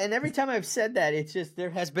 Yeah, and every time I've said that, it's just there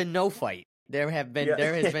has been no fight. There has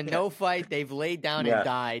been no fight. They've laid down and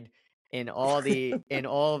died in all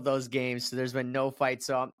of those games. So there's been no fight.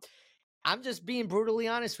 So I'm just being brutally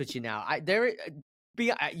honest with you now.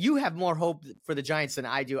 You have more hope for the Giants than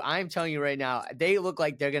I do. I'm telling you right now, they look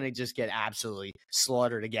like they're going to just get absolutely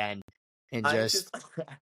slaughtered again. And I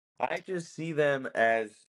just see them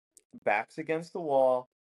as backs against the wall.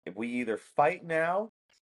 If we either fight now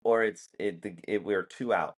or we're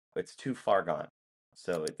 2 out. It's too far gone.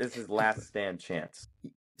 So this is last stand chance.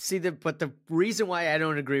 See, but the reason why I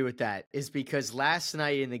don't agree with that is because last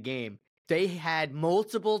night in the game, they had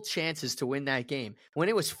multiple chances to win that game. When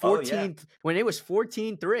it was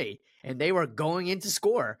 14-3 and they were going in to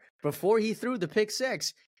score before he threw the pick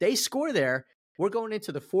 6, they score there. We're going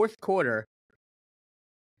into the fourth quarter.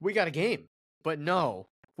 We got a game. But no,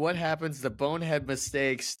 what happens? The bonehead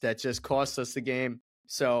mistakes that just cost us the game.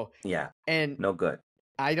 So and no good.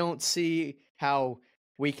 I don't see how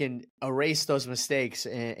we can erase those mistakes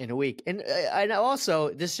in a week. And also,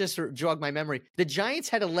 this just jogged my memory. The Giants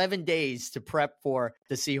had 11 days to prep for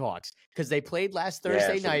the Seahawks because they played last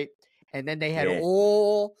Thursday night, and then they had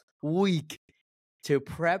all week to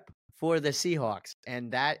prep for the Seahawks.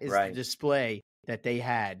 And that is the display that they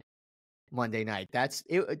had Monday night.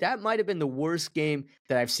 That might have been the worst game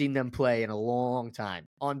that I've seen them play in a long time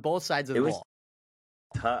on both sides of the ball.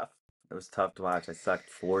 Tough. It was tough to watch. I sucked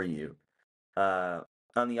for you.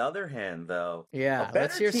 On the other hand, though,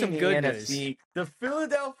 let's hear some good news. The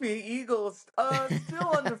Philadelphia Eagles, still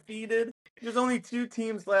undefeated. There's only 2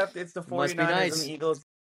 teams left. It's the 49ers and the Eagles.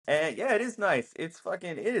 And yeah, it is nice. It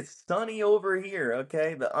is sunny over here,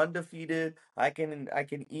 okay? The undefeated. I can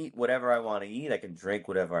eat whatever I want to eat. I can drink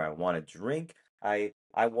whatever I want to drink. I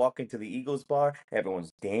walk into the Eagles bar,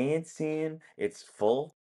 everyone's dancing. It's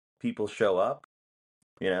full. People show up.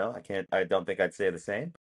 I don't think I'd say the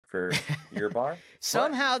same for your bar.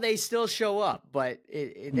 Somehow they still show up, but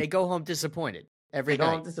they go home disappointed every night.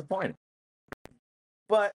 They go home disappointed.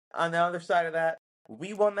 But on the other side of that,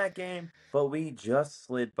 we won that game, but we just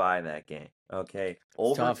slid by that game. Okay,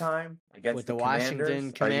 overtime against the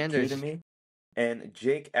Washington Commanders. Are you kidding me? And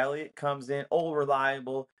Jake Elliott comes in,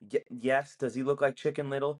 reliable. Yes. Does he look like Chicken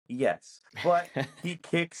Little? Yes. But he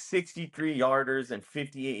kicks 63-yarders and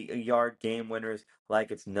 58-yard game winners like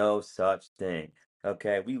it's no such thing.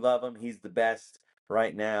 Okay, we love him. He's the best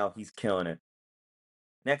right now. He's killing it.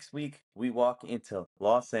 Next week, we walk into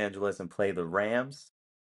Los Angeles and play the Rams.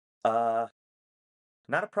 Not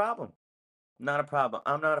a problem. Not a problem.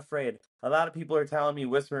 I'm not afraid. A lot of people are telling me,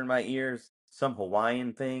 whisper in my ears, some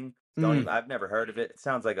Hawaiian thing. I've never heard of it. It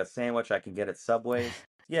sounds like a sandwich I can get at Subway's.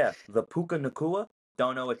 Yeah, the Puka Nakua.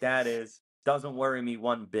 Don't know what that is. Doesn't worry me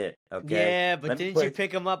one bit. Okay. Yeah, but didn't you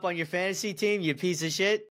pick him up on your fantasy team, you piece of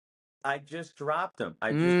shit? I just dropped him.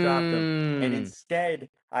 And instead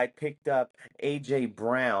I picked up AJ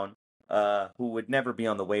Brown, who would never be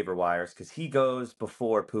on the waiver wires because he goes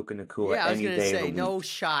before Puka Nakua. Yeah, I was going to say, no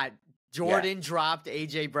shot. Jordan dropped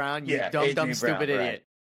AJ Brown. You dumb, stupid idiot. Right.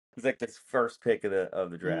 He's like this first pick of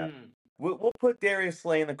the draft. We'll put Darius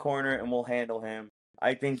Slay in the corner and we'll handle him.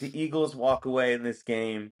 I think the Eagles walk away in this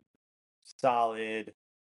game solid.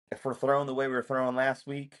 If we're throwing the way we were throwing last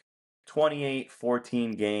week,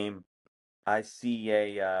 28-14 game. I see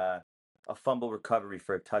a fumble recovery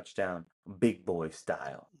for a touchdown, big boy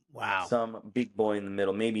style. Wow. Some big boy in the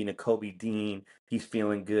middle, maybe Nakobe Dean. He's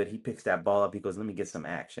feeling good. He picks that ball up. He goes, let me get some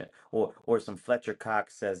action. Or some Fletcher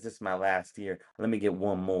Cox says, this is my last year. Let me get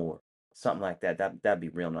one more. Something like that. That'd be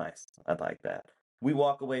real nice. I'd like that. We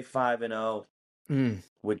walk away 5-0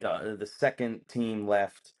 with the second team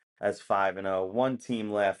left as 5-0. One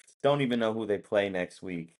team left. Don't even know who they play next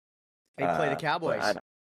week. They play the Cowboys.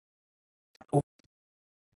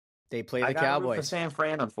 They play the Cowboys. I got to root for San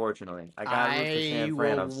Fran, unfortunately. I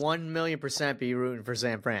will 1,000,000% be rooting for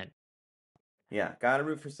San Fran. Yeah, got to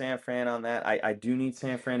root for San Fran on that. I do need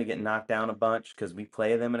San Fran to get knocked down a bunch because we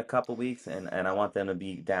play them in a couple weeks, and I want them to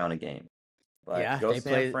be down a game. But go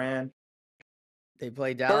San Fran. They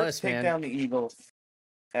play Dallas, take down the Eagles.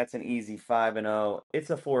 That's an easy 5-0.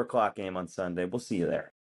 It's a 4:00 game on Sunday. We'll see you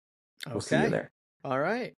there. We'll see you there. All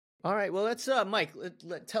right. Well, let's Mike.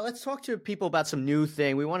 Let's talk to people about some new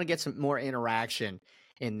thing. We want to get some more interaction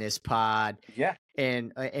in this pod. Yeah.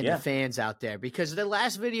 And the fans out there, because the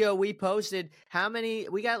last video we posted,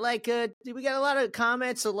 we got a lot of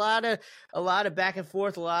comments, a lot of back and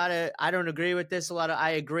forth, a lot of I don't agree with this, a lot of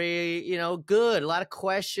I agree, good, a lot of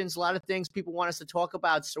questions, a lot of things people want us to talk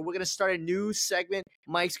about. So we're gonna start a new segment.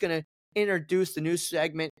 Mike's gonna introduce the new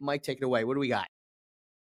segment. Mike, take it away. What do we got?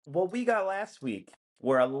 What we got last week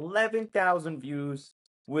were 11,000 views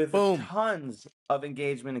with tons of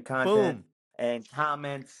engagement and content and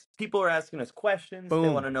comments. People are asking us questions. They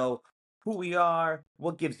want to know who we are,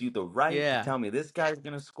 what gives you the right to tell me this guy's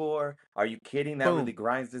going to score. Are you kidding? That really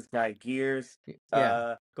grinds this guy gears.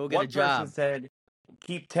 Yeah. Go get a job. One person said,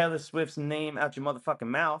 keep Taylor Swift's name out your motherfucking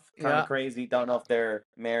mouth. Kind of crazy. Don't know if they're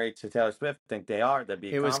married to Taylor Swift. Think they are. That'd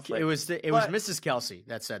be a conflict. It was Mrs. Kelsey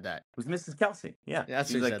that said that. It was Mrs. Kelsey. Yeah.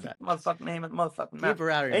 That's who said that. Motherfucking name out the motherfucking mouth. Keep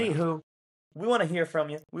her out of your mouth. We want to hear from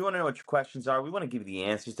you. We want to know what your questions are. We want to give you the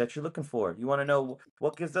answers that you're looking for. You want to know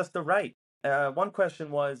what gives us the right. One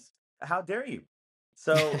question was, how dare you?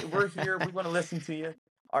 So we're here. We want to listen to you.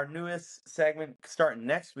 Our newest segment starting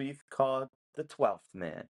next week called The 12th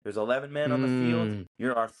Man. There's 11 men on the field.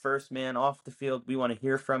 You're our first man off the field. We want to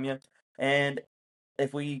hear from you. And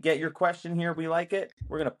if we get your question here, we like it,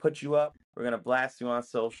 we're going to put you up. We're going to blast you on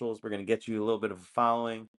socials. We're going to get you a little bit of a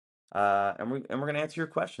following. And we're going to answer your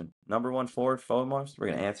question. Number one forward, foremost, we're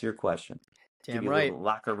going to answer your question. give you a right. little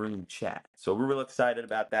locker room chat. So we're real excited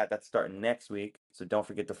about that. That's starting next week. So don't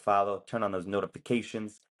forget to follow, turn on those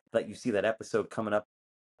notifications, let you see that episode coming up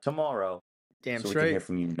tomorrow. Damn so straight. we can hear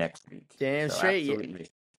from you next week. Damn so straight. Absolutely.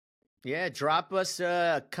 Yeah, drop us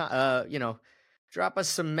drop us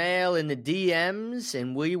some mail in the DMs,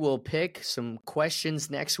 and we will pick some questions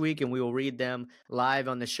next week, and we will read them live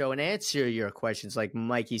on the show and answer your questions, like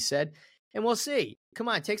Mikey said. And we'll see. Come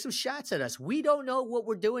on, take some shots at us. We don't know what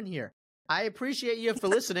we're doing here. I appreciate you for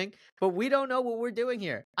listening, but we don't know what we're doing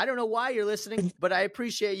here. I don't know why you're listening, but I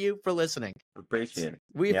appreciate you for listening. Appreciate it.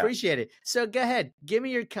 We appreciate it. So go ahead. Give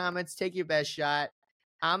me your comments. Take your best shot.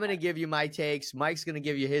 I'm going to give you my takes. Mike's going to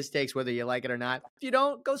give you his takes, whether you like it or not. If you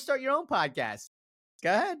don't, go start your own podcast.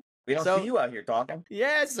 Go ahead. We don't see you out here talking.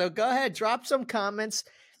 Yeah, so go ahead. Drop some comments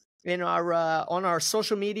in our on our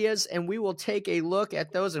social medias, and we will take a look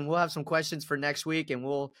at those, and we'll have some questions for next week, and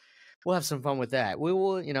we'll have some fun with that. We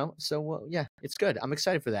will, it's good. I'm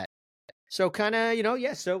excited for that. So kind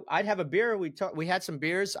of, so I'd have a beer. We had some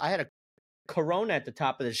beers. I had a Corona at the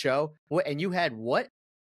top of the show. And you had what?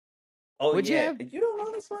 Oh, What'd yeah. You don't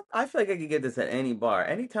know this one? I feel like I could get this at any bar.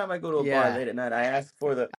 Anytime I go to a bar late at night, I ask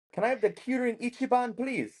for can I have the Kirin Ichiban,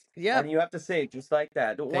 please? Yeah. And you have to say it just like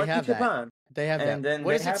that. They have Ichiban. They have that. Then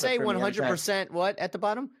what does it say? 100% what at the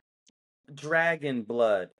bottom? Dragon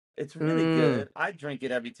blood. It's really good. I drink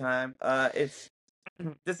it every time. This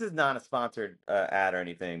is not a sponsored ad or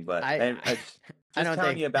anything, but just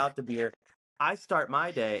telling you about the beer. I start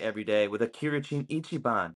my day every day with a Kirin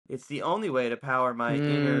Ichiban. It's the only way to power my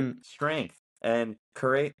inner strength and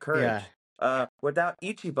courage. Yeah. Without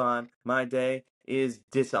Ichiban, my day is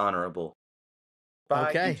dishonorable.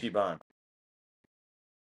 By Ichiban.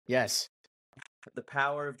 Yes. The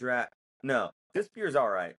power of No, this beer's all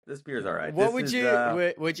right. What would you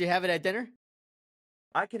have it at dinner?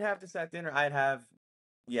 I could have this at dinner. I'd have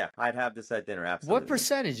this at dinner. Absolutely. What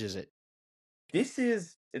percentage is it?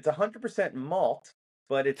 It's 100% malt,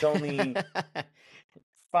 but it's only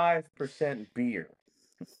 5% beer.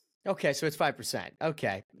 Okay, so it's 5%.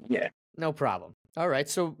 Okay. Yeah. No problem. All right,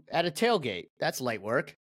 so at a tailgate, that's light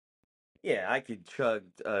work. Yeah, I could chug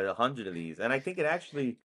 100 of these, and I think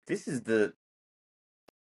this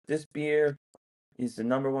beer is the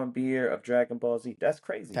number one beer of Dragon Ball Z. That's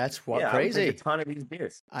crazy. That's crazy. I would drink a ton of these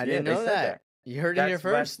beers. I didn't know that. You heard it here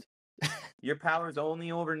first. Your power is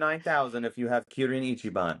only over 9,000 if you have Kirin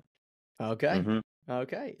Ichiban. Okay. Mm-hmm.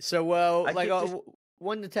 Okay. So,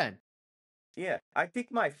 1 to 10. Yeah, I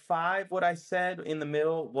think my 5, what I said in the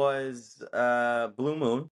middle was Blue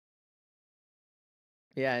Moon.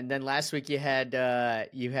 Yeah, and then last week you had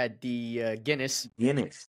the Guinness.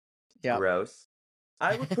 Guinness. Yeah. Gross.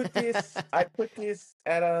 I would put this. I put this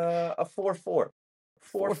at a 4-4. 4-4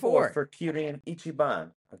 for Kirin Ichiban.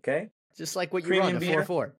 Okay. Just like what you run, a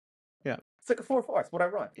 4-4. Yeah. It's like a 4-4. It's what I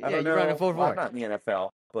run. I don't know. Run a 4-4. Well, I'm not in the NFL,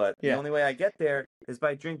 but the only way I get there is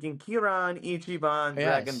by drinking Kirin Ichiban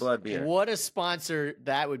Dragon Blood beer. What a sponsor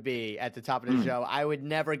that would be at the top of the show. I would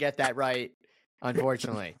never get that right,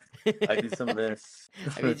 unfortunately. I do some of this.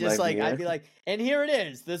 I mean, just like I'd be like, and here it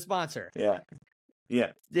is, the sponsor. Yeah.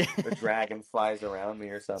 Yeah. The dragon flies around me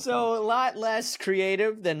or something. So a lot less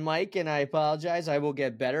creative than Mike, and I apologize. I will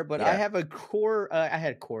get better, but I have a I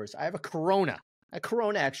have a Corona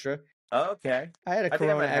Extra. Oh, okay. I had a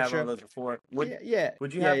Corona Extra. Had one of those before.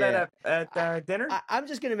 Would you have that at dinner? I'm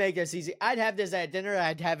just gonna make this easy. I'd have this at dinner.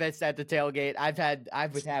 I'd have this at the tailgate. I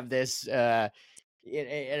would have this at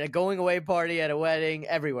a going away party, at a wedding,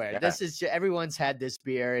 everywhere. Yeah. This is everyone's had this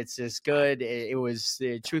beer. It's just good. It was,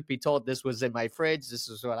 truth be told, this was in my fridge. This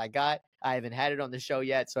is what I got. I haven't had it on the show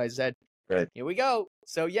yet, so I said, here we go.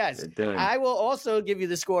 So yes, I will also give you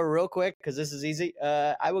the score real quick because this is easy.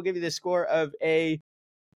 I will give you the score of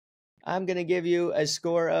I'm going to give you a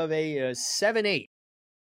score of a 7-8.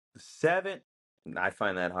 7? I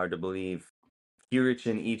find that hard to believe. Kirin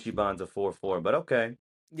Ichiban's a 4-4, but okay.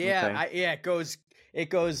 Yeah, okay. It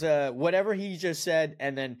goes whatever he just said,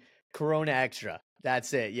 and then Corona Extra.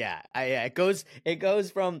 That's it. Yeah, it goes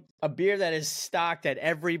from a beer that is stocked at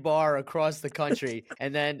every bar across the country,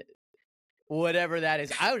 and then whatever that is.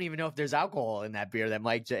 I don't even know if there's alcohol in that beer that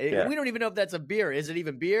Mike. We don't even know if that's a beer. Is it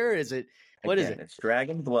even beer? Is it? What is it? It's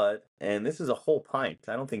Dragon Blood, and this is a whole pint.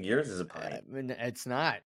 I don't think yours is a pint. It's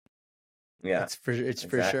not. Yeah, it's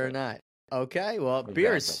for sure not. Okay, well,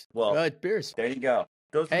 beers. Well, beers. There you go.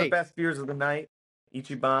 Those are the best beers of the night.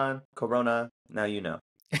 Ichiban, Corona. Now you know.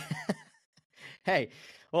 Hey,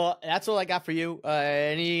 well, that's all I got for you.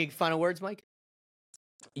 Any final words, Mike?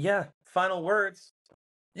 Yeah, final words.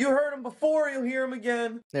 You heard him before. You'll hear him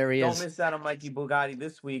again. There he is. Don't miss out on Mikey Bugatti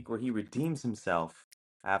this week, where he redeems himself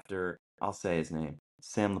after. I'll say his name.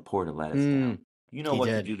 Sam Laporta let us down. You know what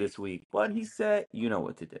did. to do this week. What he said, you know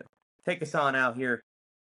what to do. Take us on out here.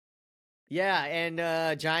 Yeah,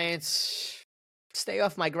 and Giants, stay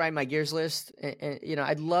off my grind my gears list. And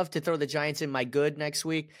I'd love to throw the Giants in my good next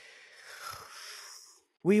week.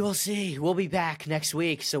 We will see. We'll be back next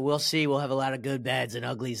week, so we'll see. We'll have a lot of good, bads, and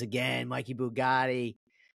uglies again. Mikey Bugatti,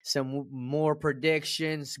 some more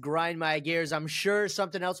predictions. Grind my gears. I'm sure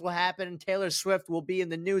something else will happen. Taylor Swift will be in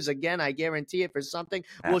the news again. I guarantee it for something.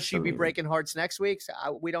 Absolutely. Will she be breaking hearts next week?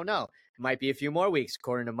 We don't know. It might be a few more weeks,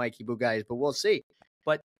 according to Mikey Bugatti, but we'll see.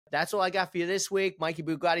 But that's all I got for you this week. Mikey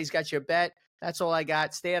Bugatti's got your bet. That's all I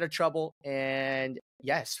got. Stay out of trouble. And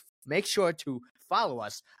yes, make sure to follow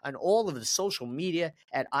us on all of the social media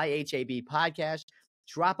at IHAB Podcast.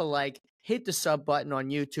 Drop a like, hit the sub button on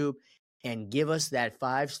YouTube, and give us that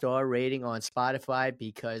 5-star rating on Spotify,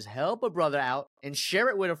 because help a brother out and share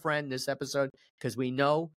it with a friend this episode, because we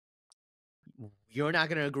know you're not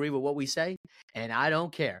going to agree with what we say, and I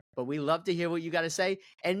don't care. But we love to hear what you got to say,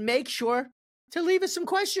 and make sure to leave us some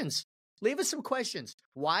questions. Leave us some questions.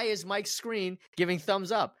 Why is Mike's screen giving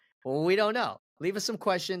thumbs up? Well, we don't know. Leave us some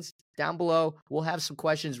questions down below. We'll have some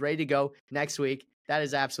questions ready to go next week. That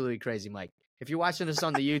is absolutely crazy, Mike. If you're watching this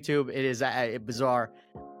on the YouTube, it is bizarre.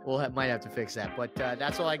 Might have to fix that. But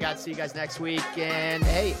that's all I got. See you guys next week. And,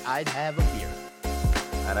 hey, I'd have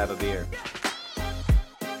a beer.